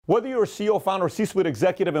Whether you're a CEO, founder, C-suite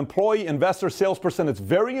executive, employee, investor, salesperson, it's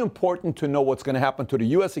very important to know what's going to happen to the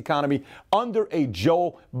U.S. economy under a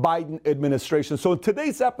Joe Biden administration. So in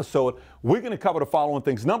today's episode, we're going to cover the following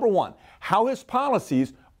things. Number one, how his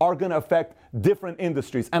policies are going to affect different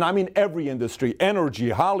industries. And I mean every industry, energy,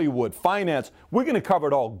 Hollywood, finance. We're going to cover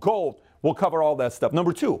it all. Gold, we'll cover all that stuff.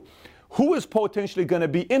 Number two, who is potentially going to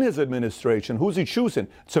be in his administration? Who's he choosing?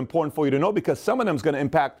 It's important for you to know because some of them is going to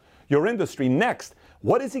impact your industry. Next,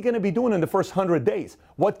 what is he going to be doing in the first 100 days?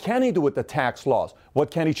 What can he do with the tax laws? What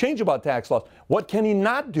can he change about tax laws? What can he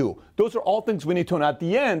not do? Those are all things we need to know. At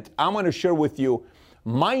the end, I'm going to share with you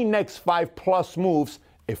my next 5+ moves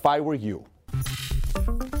if I were you.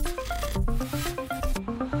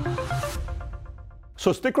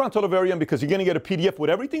 So stick around till the very end because you're going to get a PDF with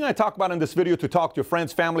everything I talk about in this video to talk to your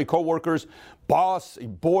friends, family, coworkers, boss,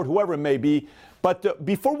 board, whoever it may be. But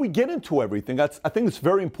before we get into everything, I think it's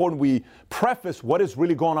very important we preface what is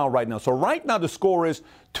really going on right now. So right now the score is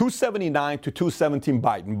 279 to 217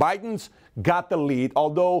 Biden. Biden's got the lead,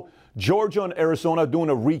 although Georgia and Arizona doing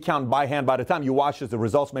a recount by hand. By the time you watch this, the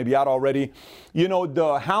results may be out already. You know,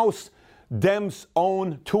 the House Dems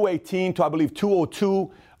own 218 to, I believe,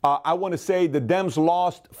 202. I want to say the Dems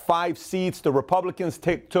lost 5 seats. The Republicans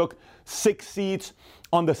took 6 seats.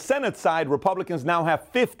 On the Senate side, Republicans now have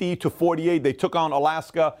 50 to 48. They took on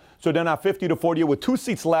Alaska, so they're now 50 to 48 with 2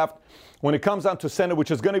 seats left. When it comes down to Senate, which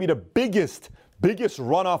is going to be the biggest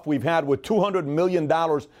runoff we've had with $200 million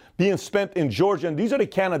being spent in Georgia. And these are the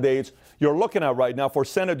candidates you're looking at right now. For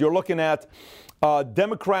Senate, you're looking at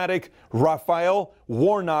Democratic Raphael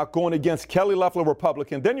Warnock going against Kelly Loeffler,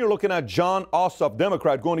 Republican. Then you're looking at Jon Ossoff,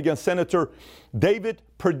 Democrat, going against Senator David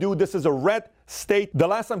Perdue. This is a red state. The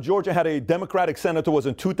last time Georgia had a Democratic senator was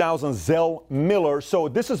in 2000, Zell Miller. So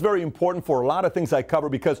this is very important for a lot of things I cover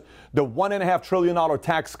because the $1.5 trillion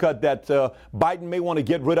tax cut that Biden may want to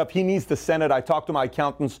get rid of, he needs the Senate. I talked to my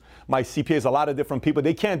accountants, my CPAs, a lot of different people.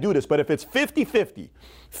 They can't do this. But if it's 50-50,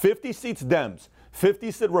 50 seats Dems, 50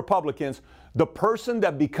 seat Republicans, the person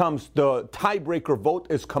that becomes the tiebreaker vote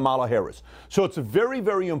is Kamala Harris. So it's very,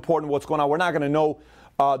 very important what's going on. We're not going to know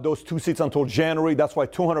those 2 seats until January. That's why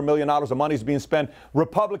 $200 million of money is being spent.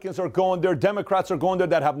 Republicans are going there. Democrats are going there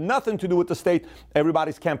that have nothing to do with the state.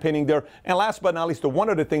 Everybody's campaigning there. And last but not least, one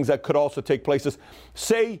of the things that could also take place is,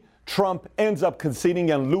 say Trump ends up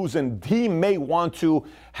conceding and losing, he may want to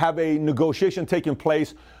have a negotiation taking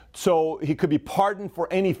place so he could be pardoned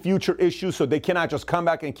for any future issues, so they cannot just come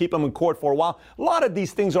back and keep him in court for a while. A lot of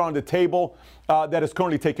these things are on the table that is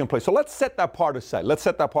currently taking place. So let's set that part aside.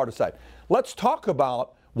 Let's talk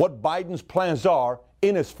about what Biden's plans are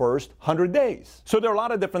in his first 100 days. So there are a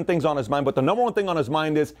lot of different things on his mind, but the number one thing on his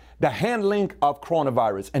mind is the handling of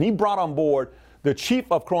coronavirus. And he brought on board the chief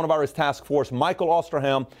of coronavirus task force, Michael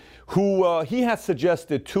Osterholm, who he has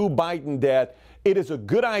suggested to Biden that it is a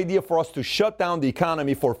good idea for us to shut down the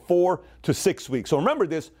economy for 4 to 6 weeks. So remember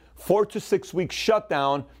this, 4 to 6 week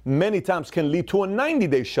shutdown many times can lead to a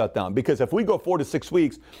 90-day shutdown, because if we go 4 to 6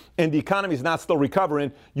 weeks and the economy is not still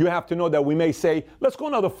recovering, you have to know that we may say, let's go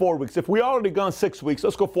another 4 weeks. If we already gone 6 weeks,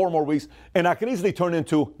 let's go 4 more weeks, and that can easily turn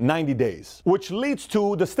into 90 days, which leads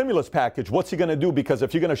to the stimulus package. What's he going to do? Because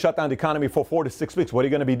if you're going to shut down the economy for 4 to 6 weeks, what are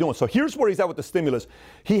you going to be doing? So here's where he's at with the stimulus.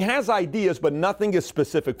 He has ideas, but nothing is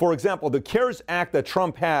specific. For example, the CARES Act that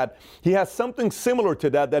Trump had, he has something similar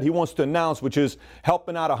to that he wants to announce, which is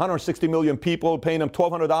helping out 160 million people, paying them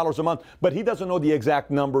 $1,200 a month, but he doesn't know the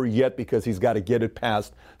exact number yet because he's got to get it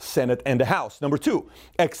past Senate and the House. Number 2,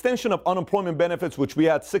 extension of unemployment benefits, which we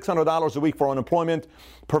had $600 a week for unemployment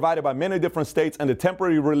provided by many different states, and the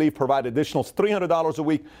temporary relief provided additional $300 a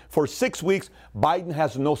week for 6 weeks. Biden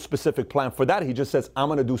has no specific plan for that. He just says, I'm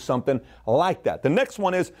going to do something like that. The next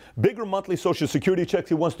one is bigger monthly Social Security checks.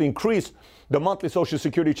 He wants to increase the monthly Social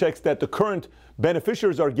Security checks that the current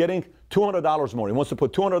beneficiaries are getting $200 more. He wants to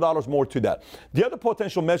put $200 more to that. The other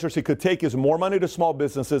potential measures he could take is more money to small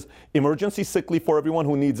businesses, emergency sick leave for everyone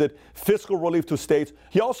who needs it, fiscal relief to states.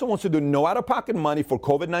 He also wants to do no out-of-pocket money for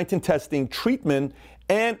COVID-19 testing, treatment,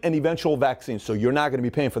 and an eventual vaccine. So you're not going to be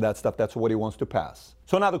paying for that stuff. That's what he wants to pass.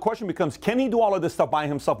 So now the question becomes, can he do all of this stuff by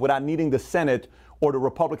himself without needing the Senate or the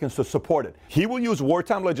Republicans to support it? He will use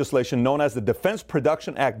wartime legislation known as the Defense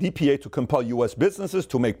Production Act, DPA, to compel U.S. businesses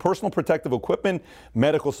to make personal protective equipment,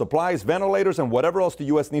 medical supplies, ventilators, and whatever else the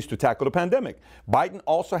U.S. needs to tackle the pandemic. Biden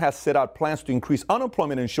also has set out plans to increase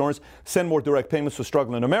unemployment insurance, send more direct payments to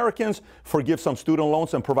struggling Americans, forgive some student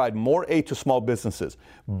loans, and provide more aid to small businesses.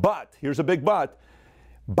 But, here's a big but,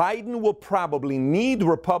 Biden will probably need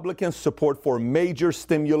Republican support for a major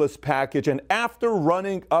stimulus package. And after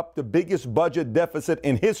running up the biggest budget deficit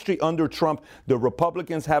in history under Trump, the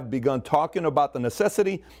Republicans have begun talking about the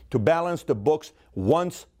necessity to balance the books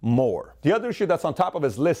once more. The other issue that's on top of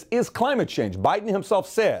his list is climate change. Biden himself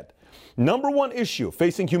said, number one issue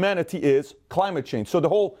facing humanity is climate change. So the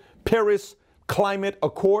whole Paris Climate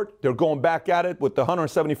Accord, they're going back at it with the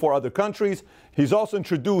 174 other countries. He's also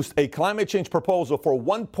introduced a climate change proposal for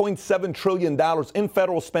 $1.7 trillion in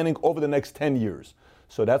federal spending over the next 10 years.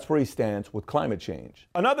 So that's where he stands with climate change.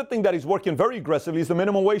 Another thing that he's working very aggressively is the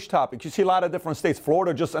minimum wage topic. You see a lot of different states.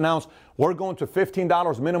 Florida just announced we're going to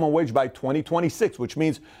 $15 minimum wage by 2026, which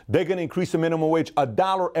means they're going to increase the minimum wage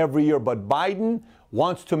 $1 every year. But Biden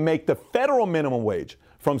wants to make the federal minimum wage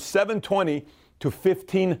from $7.20 to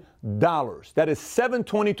 $15. That is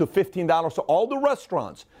 $7.20 to $15. So all the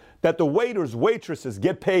restaurants that the waiters, waitresses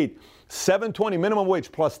get paid $7.20 minimum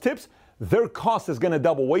wage plus tips, their cost is going to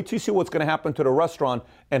double. Wait till you see what's going to happen to the restaurant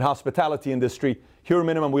and hospitality industry. Here at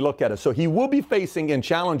minimum, we look at it. So he will be facing and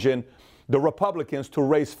challenging the Republicans to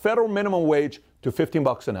raise federal minimum wage to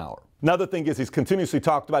 $15 an hour. Another thing is he's continuously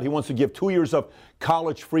talked about he wants to give 2 years of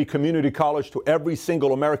college-free community college to every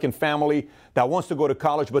single American family that wants to go to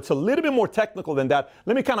college. But it's a little bit more technical than that.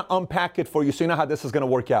 Let me kind of unpack it for you so you know how this is going to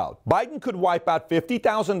work out. Biden could wipe out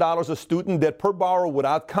 $50,000 of student debt per borrower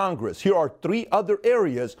without Congress. Here are 3 other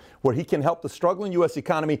areas where he can help the struggling U.S.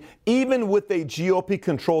 economy, even with a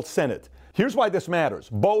GOP-controlled Senate. Here's why this matters.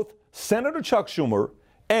 Both Senator Chuck Schumer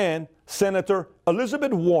and Senator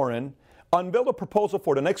Elizabeth Warren unveiled a proposal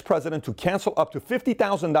for the next president to cancel up to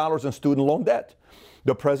 $50,000 in student loan debt.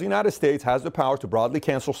 The President of the United States has the power to broadly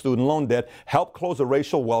cancel student loan debt, help close the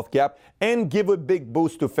racial wealth gap, and give a big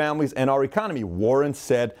boost to families and our economy, Warren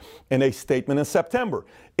said in a statement in September.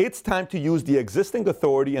 It's time to use the existing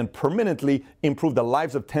authority and permanently improve the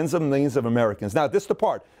lives of tens of millions of Americans. Now, this is the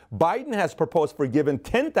part. Biden has proposed for giving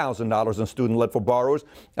 $10,000 in student loan for borrowers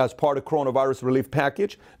as part of coronavirus relief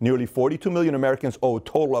package. Nearly 42 million Americans owe a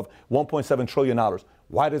total of $1.7 trillion.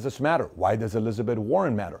 Why does this matter? Why does Elizabeth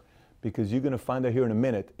Warren matter? Because you're going to find out here in a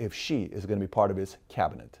minute if she is going to be part of his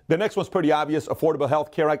cabinet. The next one's pretty obvious, Affordable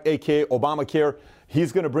Health Care Act, aka Obamacare.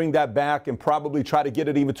 He's going to bring that back and probably try to get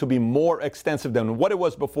it even to be more extensive than what it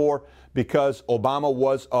was before, because Obama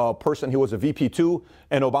was a person, he was a VP too,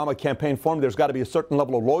 and Obama campaigned for him. There's got to be a certain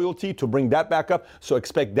level of loyalty to bring that back up, so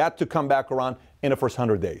expect that to come back around in the first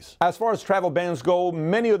 100 days. As far as travel bans go,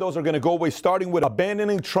 many of those are going to go away, starting with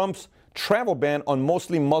abandoning Trump's travel ban on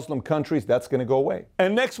mostly Muslim countries. That's going to go away.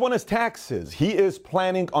 And next one is taxes. He is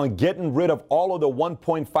planning on getting rid of all of the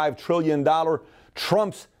 $1.5 trillion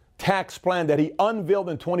Trump's tax plan that he unveiled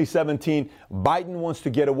in 2017. Biden wants to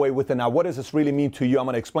get away with it. Now, what does this really mean to you? I'm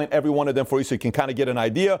going to explain every one of them for you so you can kind of get an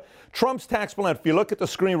idea. Trump's tax plan, if you look at the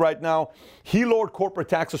screen right now, he lowered corporate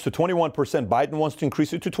taxes to 21%. Biden wants to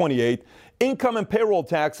increase it to 28%. Income and payroll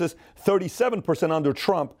taxes, 37% under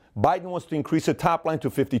Trump. Biden wants to increase the top line to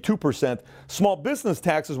 52%. Small business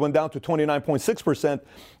taxes went down to 29.6%.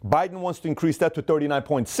 Biden wants to increase that to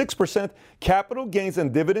 39.6%. Capital gains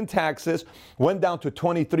and dividend taxes went down to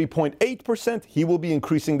 23.8%. He will be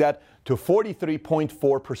increasing that to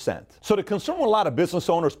 43.4%. So the concern with a lot of business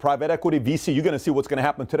owners, private equity, VC, you're going to see what's going to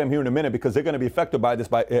happen to them here in a minute because they're going to be affected by this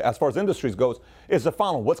as far as industries goes, is the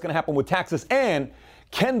following. What's going to happen with taxes, and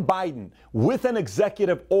can Biden, with an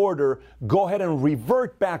executive order, go ahead and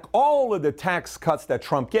revert back all of the tax cuts that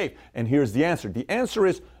Trump gave? And here's the answer. The answer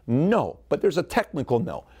is no, but there's a technical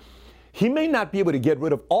no. He may not be able to get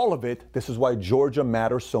rid of all of it. This is why Georgia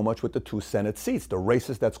matters so much with the 2 Senate seats. The race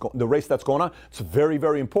that's going on, it's very,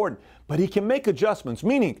 very important. But he can make adjustments,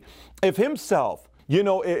 meaning if himself, you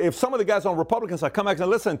know, if some of the guys on Republican side come back and say,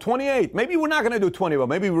 listen, 28, maybe we're not going to do 20, but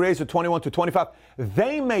maybe we raise it 21 to 25.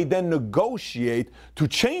 They may then negotiate to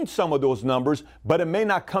change some of those numbers, but it may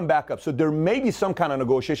not come back up. So there may be some kind of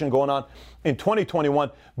negotiation going on in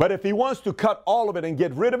 2021. But if he wants to cut all of it and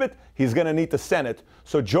get rid of it, he's going to need the Senate.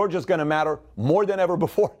 So Georgia's going to matter more than ever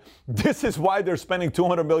before. This is why they're spending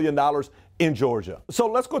 $200 million in Georgia. So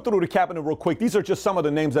let's go through the cabinet real quick. These are just some of the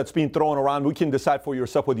names that's being thrown around. We can decide for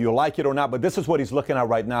yourself whether you like it or not, but this is what he's looking at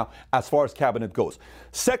right now as far as cabinet goes.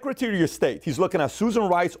 Secretary of State, he's looking at Susan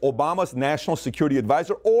Rice, Obama's national security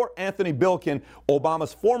advisor, or Anthony Bilkin,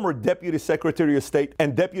 Obama's former deputy secretary of state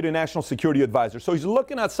and deputy national security advisor. So he's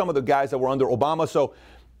looking at some of the guys that were under Obama. So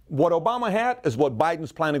what Obama had is what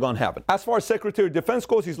Biden's planning on having. As far as Secretary of Defense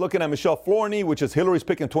goes, he's looking at Michelle Flournoy, which is Hillary's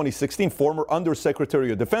pick in 2016, former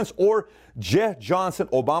Undersecretary of Defense, or Jeff Johnson,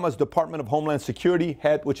 Obama's Department of Homeland Security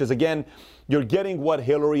head, which is, again, you're getting what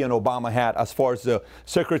Hillary and Obama had as far as the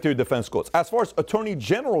Secretary of Defense goes. As far as Attorney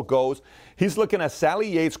General goes, he's looking at Sally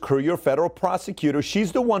Yates, career federal prosecutor.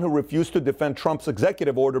 She's the one who refused to defend Trump's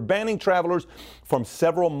executive order banning travelers from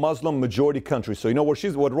several Muslim majority countries. So you know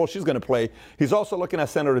what role she's going to play. He's also looking at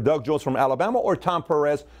Senator Doug Jones from Alabama or Tom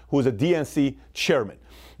Perez, who is a DNC chairman.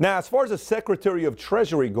 Now, as far as the Secretary of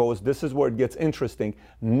Treasury goes, this is where it gets interesting.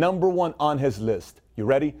 Number one on his list. You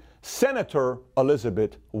ready? Senator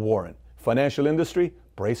Elizabeth Warren. Financial industry,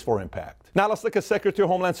 brace for impact. Now let's look at Secretary of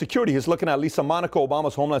Homeland Security. He's looking at Lisa Monaco,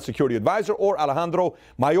 Obama's Homeland Security advisor, or Alejandro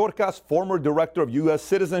Mayorkas, former director of U.S.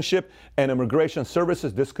 Citizenship and Immigration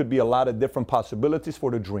Services. This could be a lot of different possibilities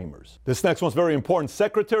for the dreamers. This next one's very important.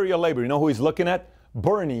 Secretary of Labor. You know who he's looking at?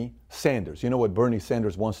 Bernie Sanders. You know what Bernie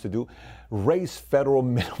Sanders wants to do? Raise federal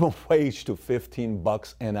minimum wage to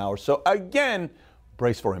 $15 an hour. So again,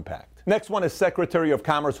 brace for impact. Next one is Secretary of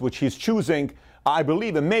Commerce, which he's choosing, I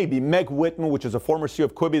believe it may be Meg Whitman, which is a former CEO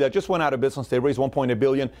of Quibi that just went out of business. They raised $1.8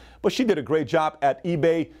 billion, but she did a great job at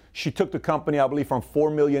eBay. She took the company, I believe, from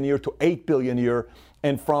 $4 million a year to $8 billion a year,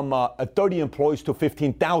 and from 30 employees to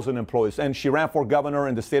 15,000 employees. And she ran for governor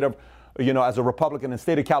in the state of, as a Republican in the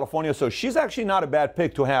state of California. So she's actually not a bad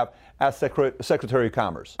pick to have as Secretary of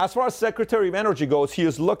Commerce. As far as Secretary of Energy goes, he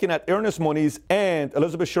is looking at Ernest Moniz and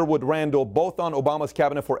Elizabeth Sherwood Randall, both on Obama's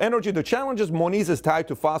cabinet for energy. The challenge is Moniz is tied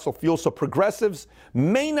to fossil fuels, so progressives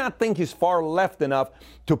may not think he's far left enough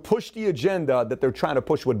to push the agenda that they're trying to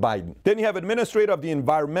push with Biden. Then you have Administrator of the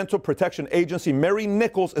Environmental Protection Agency. Mary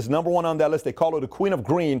Nichols is number one on that list. They call her the Queen of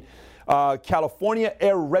Green. California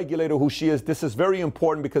air regulator, who she is. This is very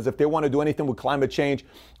important because if they want to do anything with climate change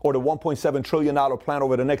or the $1.7 trillion plan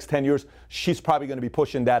over the next 10 years, she's probably going to be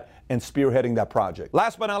pushing that and spearheading that project.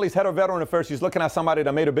 Last but not least, head of Veteran Affairs. He's looking at somebody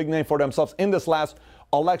that made a big name for themselves in this last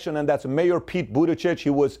election, and that's Mayor Pete Buttigieg. He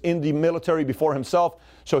was in the military before himself,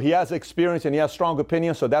 so he has experience and he has strong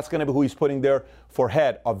opinions, so that's going to be who he's putting there for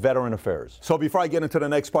head of Veteran Affairs. So before I get into the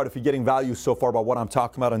next part, if you're getting value so far about what I'm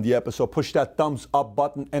talking about in the episode, push that thumbs up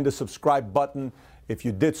button and the subscribe button. If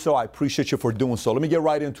you did so, I appreciate you for doing so. Let me get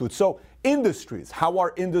right into it. So industries, how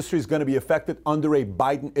are industries going to be affected under a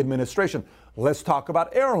Biden administration? Let's talk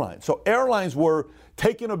about airlines. So airlines were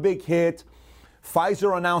taking a big hit.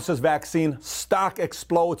 Pfizer announces vaccine, stock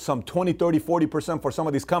explodes some 20, 30, 40% for some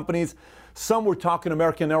of these companies. Some were talking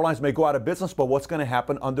American Airlines may go out of business, but what's going to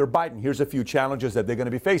happen under Biden? Here's a few challenges that they're going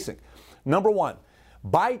to be facing. Number one,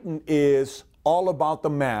 Biden is all about the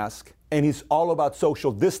mask and he's all about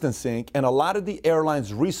social distancing. And a lot of the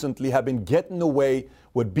airlines recently have been getting away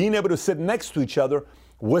with being able to sit next to each other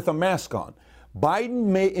with a mask on. Biden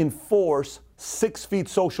may enforce 6 feet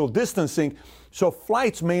social distancing, so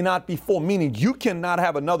flights may not be full, meaning you cannot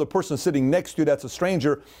have another person sitting next to you that's a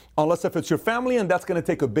stranger unless if it's your family, and that's going to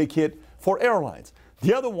take a big hit for airlines.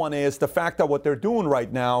 The other one is the fact that what they're doing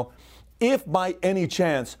right now, if by any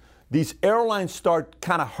chance these airlines start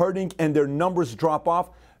kind of hurting and their numbers drop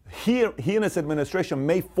off, he and his administration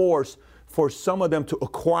may force for some of them to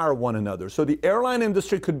acquire one another. So the airline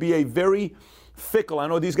industry could be a very fickle. I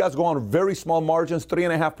know these guys go on very small margins,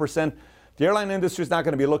 3.5%. The airline industry is not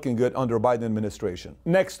going to be looking good under a Biden administration.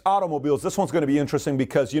 Next, automobiles. This one's going to be interesting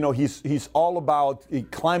because, he's all about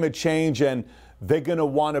climate change, and they're going to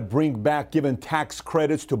want to bring back giving tax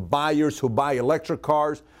credits to buyers who buy electric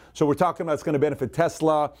cars. So we're talking about it's going to benefit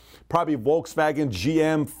Tesla, probably Volkswagen,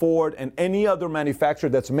 GM, Ford, and any other manufacturer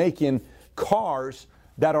that's making cars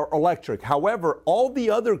that are electric. However, all the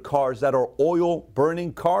other cars that are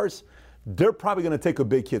oil-burning cars, they're probably going to take a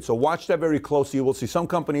big hit. So watch that very closely. You will see some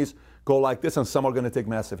companies go like this and some are going to take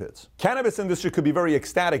massive hits. Cannabis industry could be very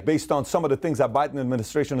ecstatic based on some of the things that Biden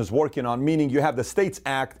administration is working on, meaning you have the States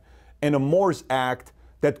Act and a MORES Act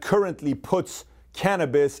that currently puts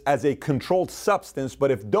cannabis as a controlled substance.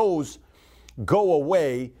 But if those go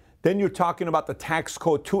away, then you're talking about the tax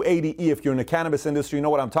code 280E. If you're in the cannabis industry, you know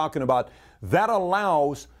what I'm talking about. That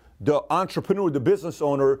allows the entrepreneur, the business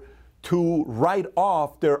owner, to write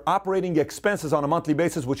off their operating expenses on a monthly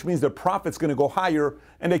basis, which means their profit's going to go higher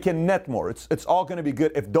and they can net more. It's all going to be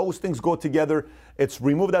good. If those things go together, it's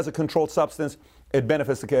removed as a controlled substance, it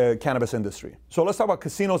benefits the cannabis industry. So let's talk about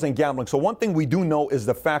casinos and gambling. So one thing we do know is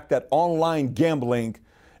the fact that online gambling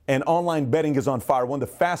and online betting is on fire. One of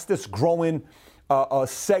the fastest growing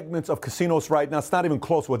segments of casinos right now. It's not even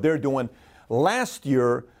close what they're doing. Last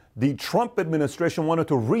year, the Trump administration wanted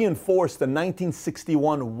to reinforce the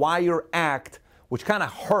 1961 Wire Act, which kind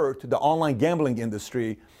of hurt the online gambling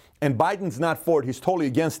industry. And Biden's not for it. He's totally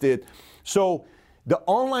against it. So the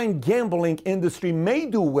online gambling industry may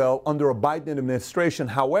do well under a Biden administration.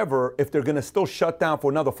 However, if they're going to still shut down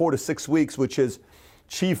for another 4 to 6 weeks, which is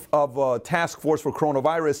chief of task force for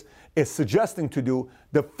coronavirus, is suggesting to do.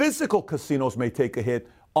 The physical casinos may take a hit.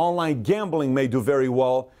 Online gambling may do very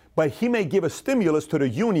well, but he may give a stimulus to the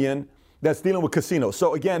union that's dealing with casinos.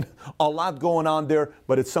 So again, a lot going on there,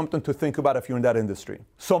 but it's something to think about if you're in that industry.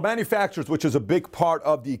 So manufacturers, which is a big part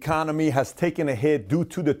of the economy, has taken a hit due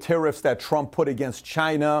to the tariffs that Trump put against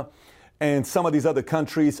China and some of these other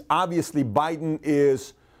countries. Obviously, Biden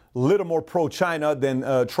is a little more pro-China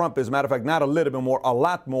than Trump is. Matter of fact, not a little bit more, a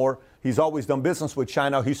lot more. He's always done business with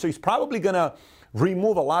China. He's probably going to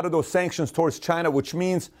remove a lot of those sanctions towards China, which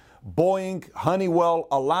means Boeing, Honeywell,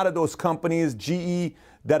 a lot of those companies, GE,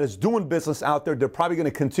 that is doing business out there, they're probably going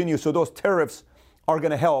to continue. So those tariffs are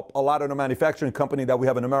going to help a lot of the manufacturing company that we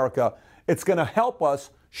have in America. It's going to help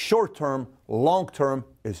us short term. Long term,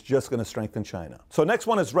 it's just going to strengthen China. So next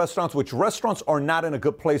one is restaurants, which restaurants are not in a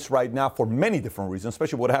good place right now for many different reasons,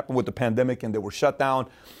 especially what happened with the pandemic and they were shut down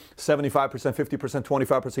 75%, 50%,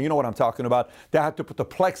 25%. You know what I'm talking about. They had to put the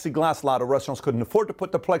plexiglass. A lot of restaurants couldn't afford to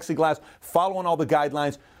put the plexiglass, following all the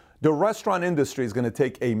guidelines. The restaurant industry is going to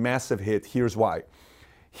take a massive hit. Here's why.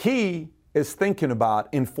 He is thinking about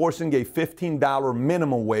enforcing a $15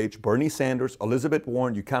 minimum wage. Bernie Sanders, Elizabeth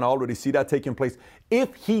Warren, you kind of already see that taking place.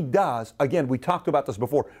 If he does, again, we talked about this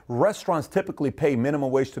before, restaurants typically pay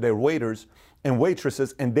minimum wage to their waiters and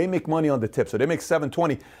waitresses, and they make money on the tip. So they make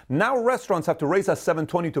 $7.20. Now restaurants have to raise that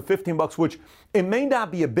 $7.20 to $15, which it may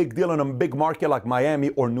not be a big deal in a big market like Miami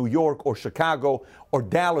or New York or Chicago or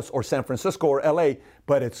Dallas or San Francisco or LA,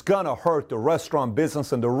 but it's gonna hurt the restaurant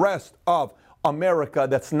business and the rest of America.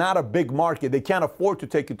 That's not a big market. They can't afford to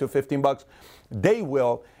take it to $15. They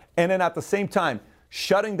will. And then at the same time,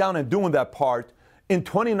 shutting down and doing that part, in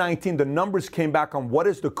 2019, the numbers came back on what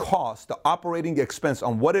is the cost, the operating expense,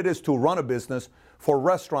 on what it is to run a business for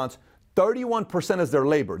restaurants. 31% is their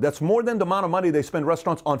labor. That's more than the amount of money they spend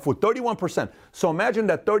restaurants on food, 31%. So imagine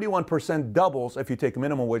that 31% doubles if you take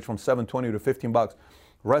minimum wage from $7.20 to $15.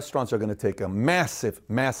 Restaurants are going to take a massive,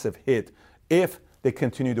 massive hit if they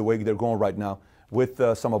continue the way they're going right now with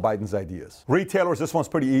some of Biden's ideas. Retailers, this one's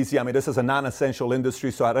pretty easy. I mean, this is a non-essential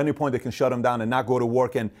industry, so at any point they can shut them down and not go to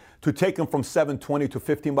work. And to take them from $7.20 to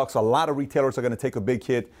 $15, a lot of retailers are going to take a big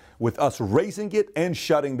hit with us raising it and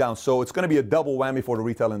shutting down. So it's going to be a double whammy for the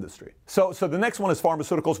retail industry. So the next one is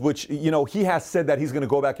pharmaceuticals, which, you know, he has said that he's going to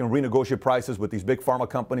go back and renegotiate prices with these big pharma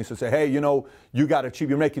companies to say, hey, you know, you got to cheap,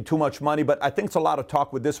 you're making too much money. But I think it's a lot of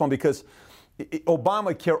talk with this one because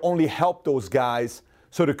Obamacare only helped those guys.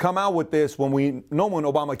 So to come out with this, when we know when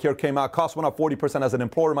Obamacare came out, costs went up 40%. As an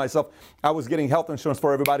employer myself, I was getting health insurance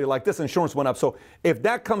for everybody. Like this insurance went up. So if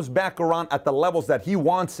that comes back around at the levels that he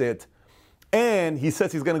wants it, and he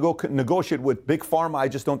says he's going to go negotiate with big pharma, I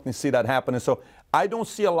just don't see that happening. So I don't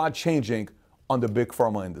see a lot changing on the big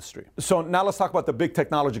pharma industry. So now let's talk about the big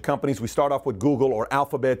technology companies. We start off with Google or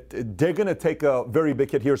Alphabet. They're going to take a very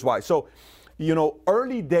big hit. Here's why. So, you know,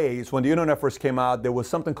 early days when the internet first came out, there was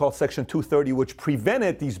something called Section 230, which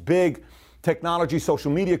prevented these big technology,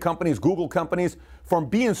 social media companies, Google companies from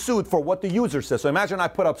being sued for what the user says. So imagine I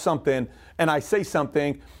put up something and I say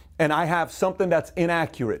something and I have something that's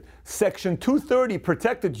inaccurate. Section 230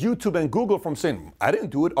 protected YouTube and Google from saying, I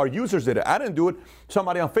didn't do it, our users did it. I didn't do it,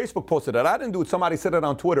 somebody on Facebook posted it. I didn't do it, somebody said it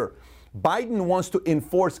on Twitter. Biden wants to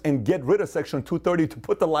enforce and get rid of Section 230 to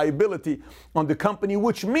put the liability on the company,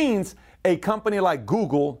 which means a company like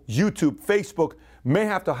Google, YouTube, Facebook may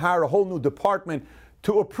have to hire a whole new department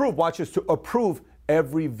to approve, to approve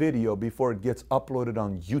every video before it gets uploaded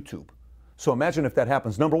on YouTube. So imagine if that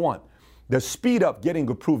happens. Number one, the speed up getting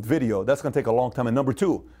approved video, that's going to take a long time. And number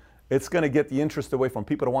two, it's going to get the interest away from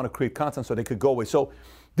people that want to create content so they could go away. So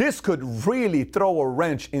this could really throw a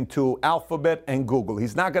wrench into Alphabet and Google.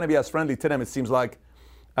 He's not going to be as friendly to them, it seems like,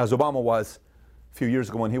 as Obama was a few years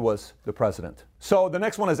ago when he was the president. So the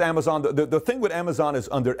next one is Amazon. The thing with Amazon is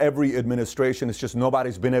under every administration, it's just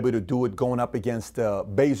nobody's been able to do it, going up against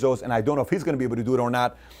Bezos, and I don't know if he's going to be able to do it or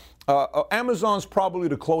not. Amazon's probably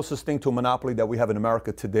the closest thing to a monopoly that we have in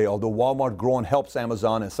America today, although Walmart growing helps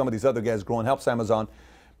Amazon and some of these other guys growing helps Amazon.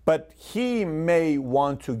 But he may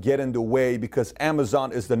want to get in the way because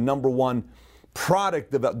Amazon is the number one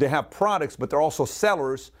product. They have products, but they're also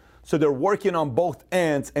sellers. So they're working on both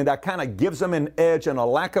ends, and that kind of gives them an edge and a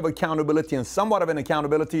lack of accountability and somewhat of an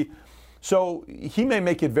accountability. So he may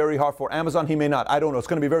make it very hard for Amazon. He may not. I don't know. It's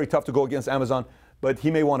going to be very tough to go against Amazon, but he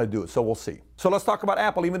may want to do it. So we'll see. So let's talk about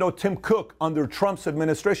Apple. Even though Tim Cook, under Trump's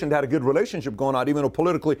administration, they had a good relationship going on, even though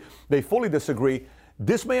politically they fully disagree,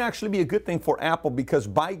 this may actually be a good thing for Apple because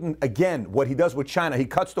Biden, again, what he does with China, he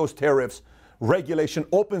cuts those tariffs, regulation,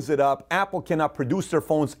 opens it up. Apple cannot produce their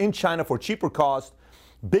phones in China for cheaper cost,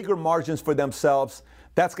 bigger margins for themselves.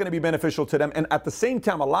 That's going to be beneficial to them. And at the same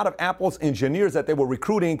time, a lot of Apple's engineers that they were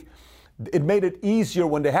recruiting, it made it easier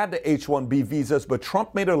when they had the H-1B visas, but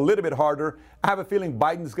Trump made it a little bit harder. I have a feeling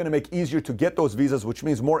Biden's going to make it easier to get those visas, which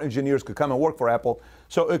means more engineers could come and work for Apple.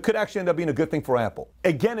 So it could actually end up being a good thing for Apple.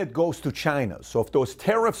 Again, it goes to China. So if those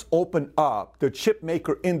tariffs open up, the chip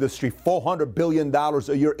maker industry, $400 billion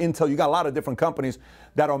a year, Intel, you got a lot of different companies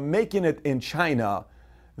that are making it in China,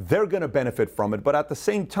 they're going to benefit from it. But at the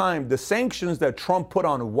same time, the sanctions that Trump put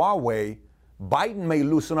on Huawei, Biden may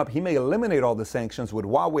loosen up. He may eliminate all the sanctions with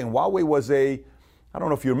Huawei. And Huawei was I don't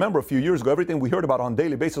know if you remember a few years ago, everything we heard about on a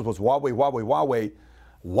daily basis was Huawei, Huawei, Huawei.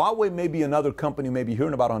 Huawei may be another company you may be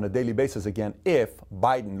hearing about on a daily basis again if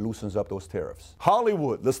Biden loosens up those tariffs.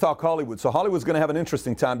 Hollywood, let's talk Hollywood. So Hollywood's going to have an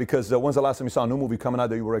interesting time because when's the last time you saw a new movie coming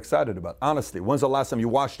out that you were excited about? Honestly, when's the last time you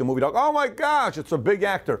watched a movie like, oh my gosh, it's a big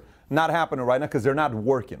actor? Not happening right now because they're not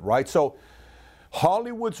working, right? So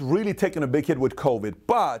Hollywood's really taking a big hit with COVID,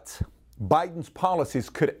 but Biden's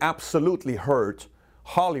policies could absolutely hurt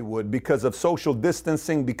Hollywood because of social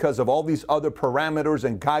distancing, because of all these other parameters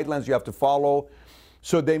and guidelines you have to follow.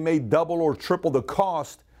 So they may double or triple the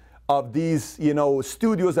cost of these,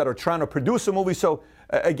 studios that are trying to produce a movie. So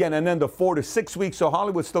again, and then the 4 to 6 weeks. So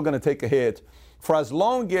Hollywood's still going to take a hit. For as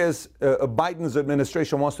long as Biden's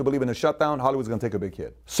administration wants to believe in a shutdown, Hollywood's going to take a big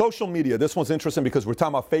hit. Social media, this one's interesting because we're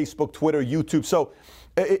talking about Facebook, Twitter, YouTube. So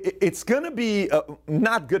it's going to be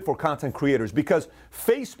not good for content creators because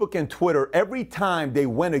Facebook and Twitter, every time they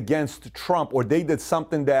went against Trump or they did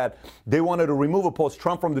something that they wanted to remove a post,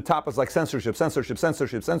 Trump from the top is like censorship, censorship,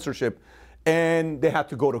 censorship, censorship. And they had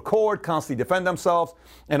to go to court, constantly defend themselves.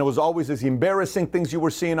 And it was always these embarrassing things you were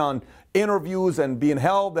seeing on interviews and being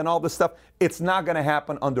held and all this stuff. It's not going to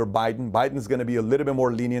happen under Biden. Biden's going to be a little bit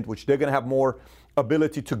more lenient, which they're going to have more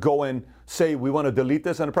ability to go and say, we want to delete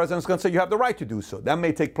this. And the president's going to say, you have the right to do so. That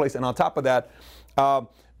may take place. And on top of that,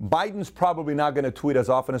 Biden's probably not going to tweet as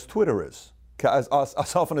often as Twitter is, as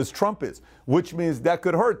often as Trump is, which means that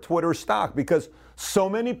could hurt Twitter's stock because so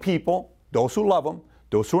many people, those who love him,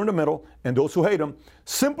 those who are in the middle, and those who hate him,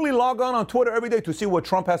 simply log on Twitter every day to see what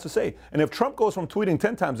Trump has to say. And if Trump goes from tweeting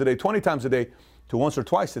 10 times a day, 20 times a day, to once or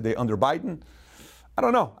twice a day under Biden, I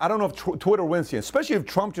don't know. I don't know if Twitter wins here, especially if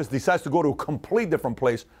Trump just decides to go to a complete different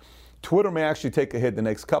place. Twitter may actually take a hit the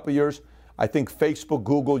next couple of years. I think Facebook,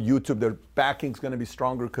 Google, YouTube, their backing's going to be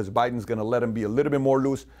stronger because Biden's going to let them be a little bit more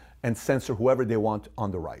loose and censor whoever they want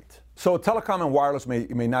on the right. So telecom and wireless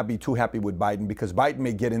may not be too happy with Biden because Biden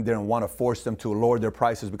may get in there and want to force them to lower their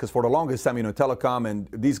prices because for the longest time, telecom and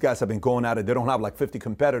these guys have been going at it. They don't have like 50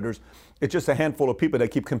 competitors. It's just a handful of people that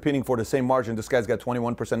keep competing for the same margin. This guy's got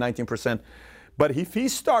 21%, 19%. But if he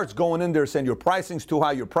starts going in there saying your pricing's too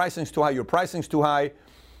high, your pricing's too high, your pricing's too high,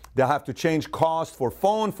 they'll have to change cost for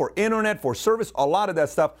phone, for internet, for service, a lot of that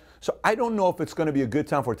stuff. So I don't know if it's going to be a good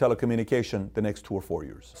time for telecommunication the next 2 or 4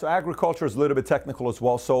 years. So agriculture is a little bit technical as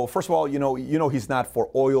well. So first of all, he's not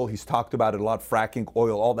for oil. He's talked about it a lot, fracking,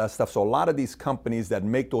 oil, all that stuff. So a lot of these companies that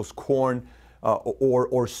make those corn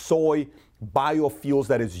or soy biofuels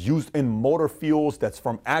that is used in motor fuels, that's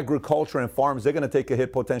from agriculture and farms, they're going to take a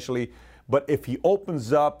hit potentially. But if he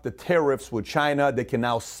opens up the tariffs with China, they can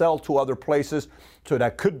now sell to other places, so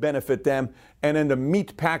that could benefit them. And then the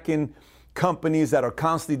meat packing companies that are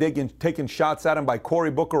constantly taking shots at him by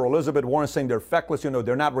Cory Booker or Elizabeth Warren saying they're feckless,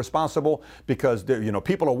 they're not responsible because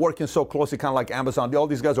people are working so closely, kind of like Amazon. All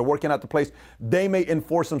these guys are working at the place. They may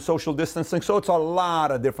enforce some social distancing. So it's a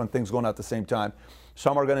lot of different things going on at the same time.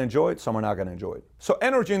 Some are going to enjoy it, some are not going to enjoy it. So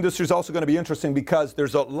energy industry is also going to be interesting because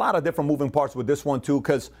there's a lot of different moving parts with this one too,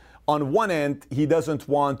 because on one end, he doesn't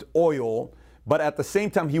want oil, but at the same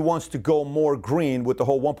time, he wants to go more green with the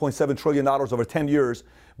whole $1.7 trillion over 10 years.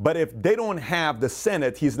 But if they don't have the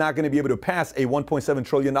Senate, he's not going to be able to pass a $1.7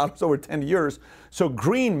 trillion over 10 years. So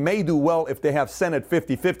green may do well if they have Senate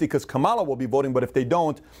 50-50 because Kamala will be voting, but if they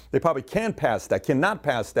don't, they probably cannot pass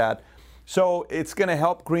that. So it's going to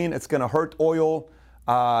help green, it's going to hurt oil.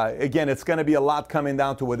 Again, it's going to be a lot coming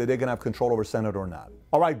down to whether they're going to have control over Senate or not.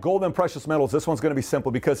 All right, gold and precious metals. This one's going to be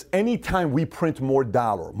simple because anytime we print more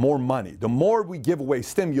dollar, more money, the more we give away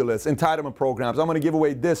stimulus, entitlement programs, I'm going to give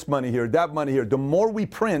away this money here, that money here. The more we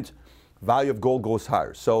print, value of gold goes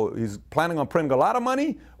higher. So he's planning on printing a lot of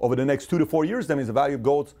money over the next 2 to 4 years. That means the value of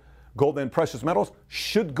gold and precious metals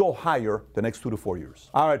should go higher the next 2 to 4 years.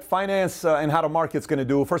 All right, finance and how the market's going to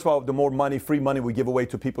do. First of all, the more money, free money we give away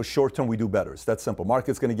to people short term, we do better. It's that simple.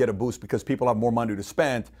 Market's going to get a boost because people have more money to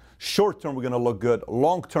spend. Short term, we're going to look good.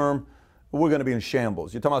 Long term, we're going to be in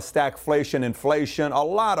shambles. You're talking about stagflation, inflation, a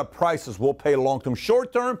lot of prices we'll pay long term.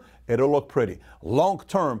 Short term, it'll look pretty. Long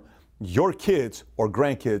term, your kids or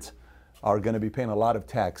grandkids are going to be paying a lot of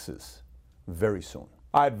taxes very soon.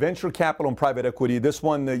 Venture capital and private equity. This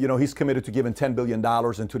one, he's committed to giving $10 billion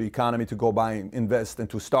into the economy to go buy and invest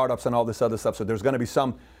into startups and all this other stuff. So there's going to be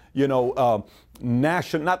some,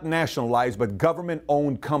 not nationalized, but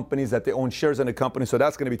government-owned companies that they own shares in the company. So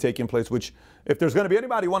that's going to be taking place, which if there's going to be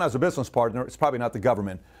anybody one as a business partner, it's probably not the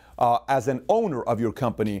government as an owner of your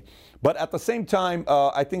company. But at the same time,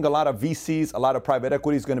 I think a lot of VCs, a lot of private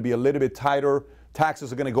equity is going to be a little bit tighter.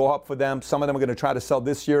 Taxes are going to go up for them. Some of them are going to try to sell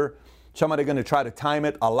this year. Some are going to try to time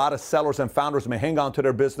it. A lot of sellers and founders may hang on to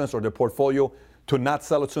their business or their portfolio to not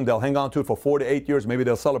sell it soon. They'll hang on to it for 4 to 8 years. Maybe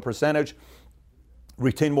they'll sell a percentage,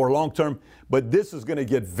 retain more long term. But this is going to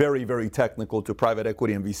get very, very technical to private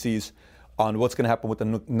equity and VCs on what's going to happen with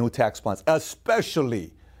the new tax plans,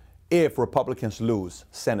 especially if Republicans lose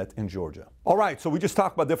Senate in Georgia. All right, so we just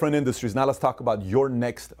talked about different industries. Now let's talk about your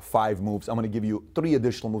next 5 moves. I'm going to give you 3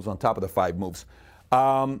 additional moves on top of the 5 moves.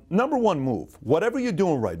 Number 1 move, whatever you're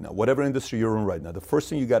doing right now, whatever industry you're in right now, the first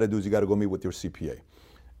thing you got to do is you got to go meet with your CPA.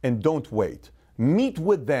 And don't wait. Meet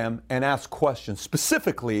with them and ask questions.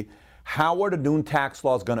 Specifically, how are the new tax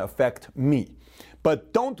laws going to affect me?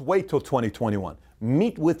 But don't wait till 2021.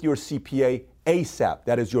 Meet with your CPA ASAP.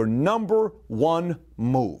 That is your number 1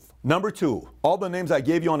 move. Number 2, all the names I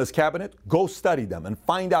gave you on this cabinet, go study them and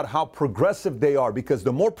find out how progressive they are, because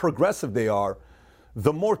the more progressive they are,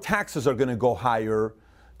 the more taxes are going to go higher.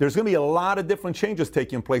 There's going to be a lot of different changes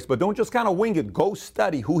taking place, but don't just kind of wing it. Go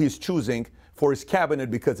study who he's choosing for his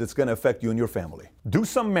cabinet, because it's going to affect you and your family. Do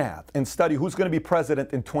some math and study who's going to be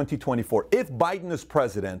president in 2024. If Biden is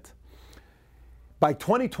president, by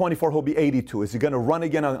 2024, he'll be 82. Is he going to run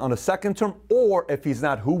again on a second term? Or if he's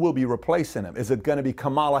not, who will be replacing him? Is it going to be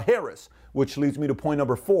Kamala Harris? Which leads me to point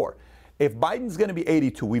number 4. If Biden's going to be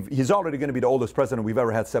 82, he's already going to be the oldest president we've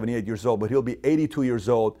ever had, 78 years old, but he'll be 82 years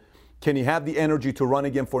old. Can he have the energy to run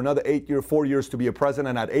again for another 4 years to be a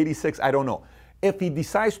president at 86? I don't know. If he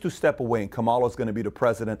decides to step away and Kamala's going to be the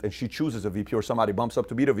president and she chooses a VP or somebody bumps up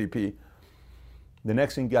to be the VP, the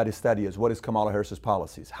next thing you got to study is, what is Kamala Harris's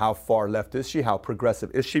policies? How far left is she? How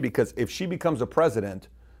progressive is she? Because if she becomes a president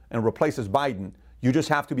and replaces Biden, you just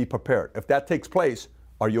have to be prepared. If that takes place,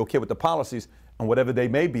 are you okay with the policies? And whatever they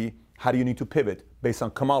may be, how do you need to pivot based on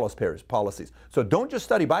Kamala's policies? So don't just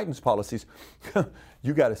study Biden's policies.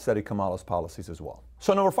 You got to study Kamala's policies as well.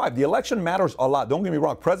 So number 5, the election matters a lot. Don't get me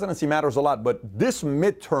wrong, presidency matters a lot, but this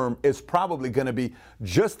midterm is probably going to be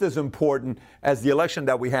just as important as the election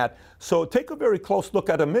that we had. So take a very close look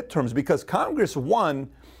at the midterms, because Congress won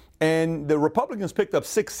and the Republicans picked up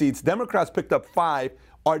 6 seats, Democrats picked up 5.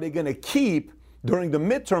 Are they going to keep during the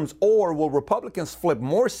midterms, or will Republicans flip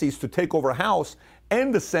more seats to take over House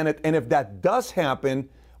and the Senate? And if that does happen,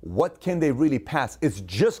 what can they really pass? It's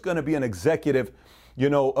just going to be an executive,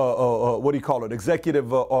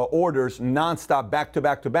 executive orders, nonstop, back to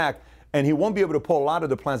back to back. And he won't be able to pull a lot of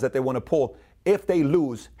the plans that they want to pull if they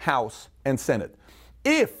lose House and Senate.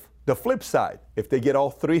 If the flip side, if they get all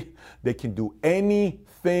 3, they can do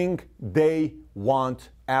anything they want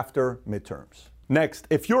after midterms. Next,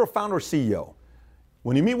 if you're a founder or CEO,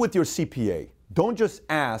 when you meet with your CPA, don't just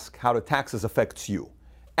ask how the taxes affects you.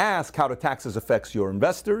 Ask how the taxes affects your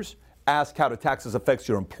investors. Ask how the taxes affects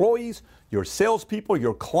your employees, your salespeople,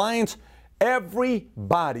 your clients,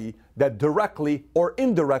 everybody that directly or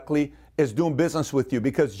indirectly is doing business with you,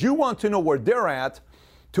 because you want to know where they're at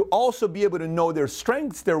to also be able to know their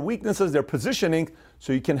strengths, their weaknesses, their positioning,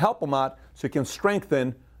 so you can help them out, so you can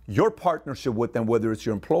strengthen your partnership with them, whether it's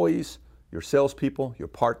your employees, your salespeople, your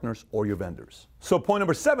partners, or your vendors. So point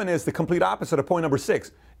number 7 is the complete opposite of point number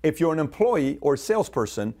 6. If you're an employee or a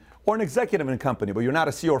salesperson or an executive in a company, but you're not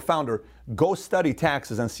a CEO or founder, go study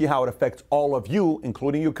taxes and see how it affects all of you,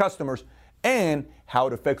 including your customers, and how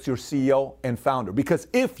it affects your CEO and founder. Because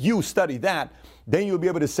if you study that, then you'll be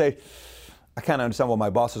able to say, I can't understand what my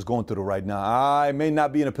boss is going through right now. I may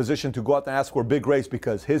not be in a position to go out and ask for a big raise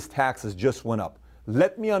because his taxes just went up.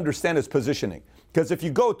 Let me understand his positioning. Because if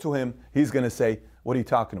you go to him, he's going to say, what are you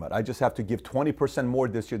talking about? I just have to give 20% more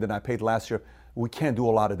this year than I paid last year. We can't do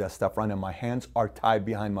a lot of that stuff right now. My hands are tied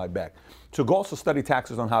behind my back. So go also study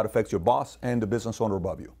taxes on how it affects your boss and the business owner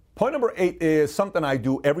above you. Point number 8 is something I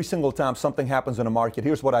do every single time something happens in a market.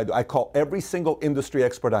 Here's what I do. I call every single industry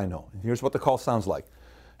expert I know. Here's what the call sounds like.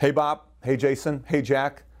 Hey, Bob. Hey, Jason. Hey,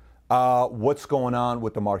 Jack. What's going on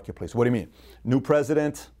with the marketplace? What do you mean? New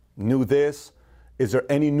president? New this? Is there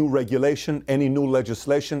any new regulation, any new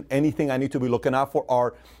legislation, anything I need to be looking out for?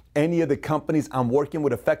 Are any of the companies I'm working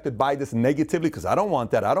with affected by this negatively? Because I don't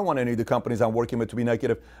want that. I don't want any of the companies I'm working with to be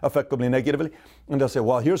effectively negatively. And they'll say,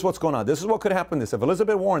 well, here's what's going on. This is what could happen. If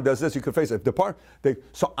Elizabeth Warren does this, you could face it.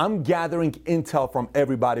 So I'm gathering intel from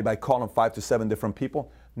everybody by calling 5 to 7 different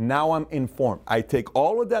people Now I'm informed. I take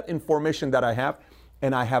all of that information that I have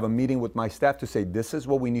and I have a meeting with my staff to say, this is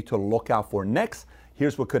what we need to look out for next.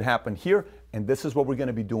 Here's what could happen here. And this is what we're going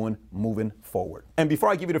to be doing moving forward. And before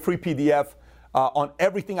I give you the free PDF on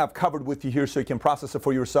everything I've covered with you here so you can process it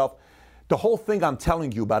for yourself, the whole thing I'm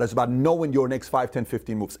telling you about is about knowing your next 5, 10,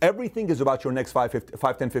 15 moves. Everything is about your next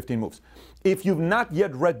 5, 10, 15 moves. If you've not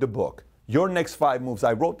yet read the book, Your Next 5 Moves,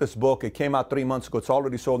 I wrote this book. It came out 3 months ago. It's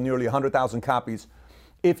already sold nearly 100,000 copies.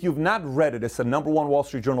 If you've not read it, it's the #1 Wall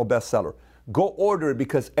Street Journal bestseller. Go order it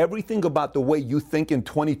because everything about the way you think in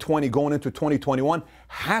 2020 going into 2021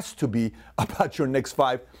 has to be about your next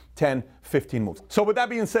 5, 10, 15 moves. So with that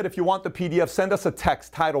being said, if you want the PDF, send us a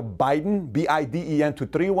text titled Biden, B-I-D-E-N, to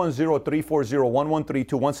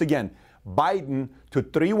 310-340-1132. Once again, Biden to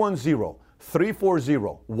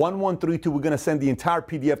 310-340-1132. We're going to send the entire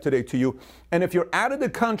PDF today to you. And if you're out of the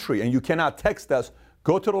country and you cannot text us,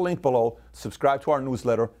 go to the link below, subscribe to our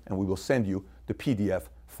newsletter, and we will send you the PDF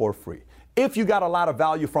for free. If you got a lot of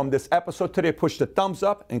value from this episode today, push the thumbs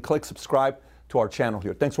up and click subscribe to our channel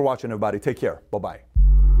here. Thanks for watching, everybody. Take care. Bye-bye.